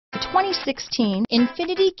2016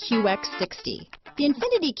 INFINITI QX60. The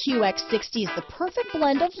INFINITI QX60 is the perfect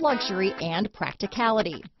blend of luxury and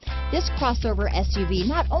practicality. This crossover SUV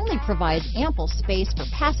not only provides ample space for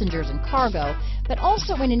passengers and cargo, but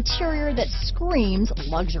also an interior that screams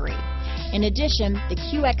luxury. In addition, the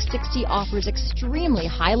QX60 offers extremely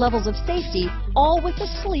high levels of safety, all with a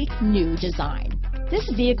sleek new design. This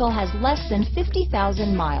vehicle has less than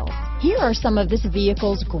 50,000 miles. Here are some of this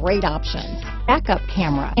vehicle's great options: backup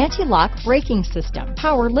camera, anti-lock braking system,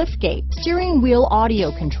 power liftgate, steering wheel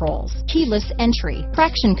audio controls, keyless entry,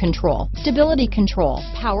 traction control, stability control,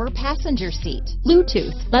 power passenger seat,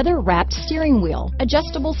 Bluetooth, leather-wrapped steering wheel,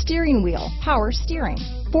 adjustable steering wheel, power steering,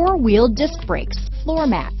 four-wheel disc brakes, floor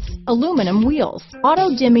mats, aluminum wheels,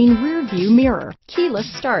 auto-dimming rear-view mirror,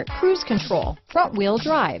 keyless start, cruise control, front-wheel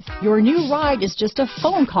drive. Your new ride is just a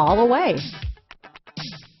phone call away.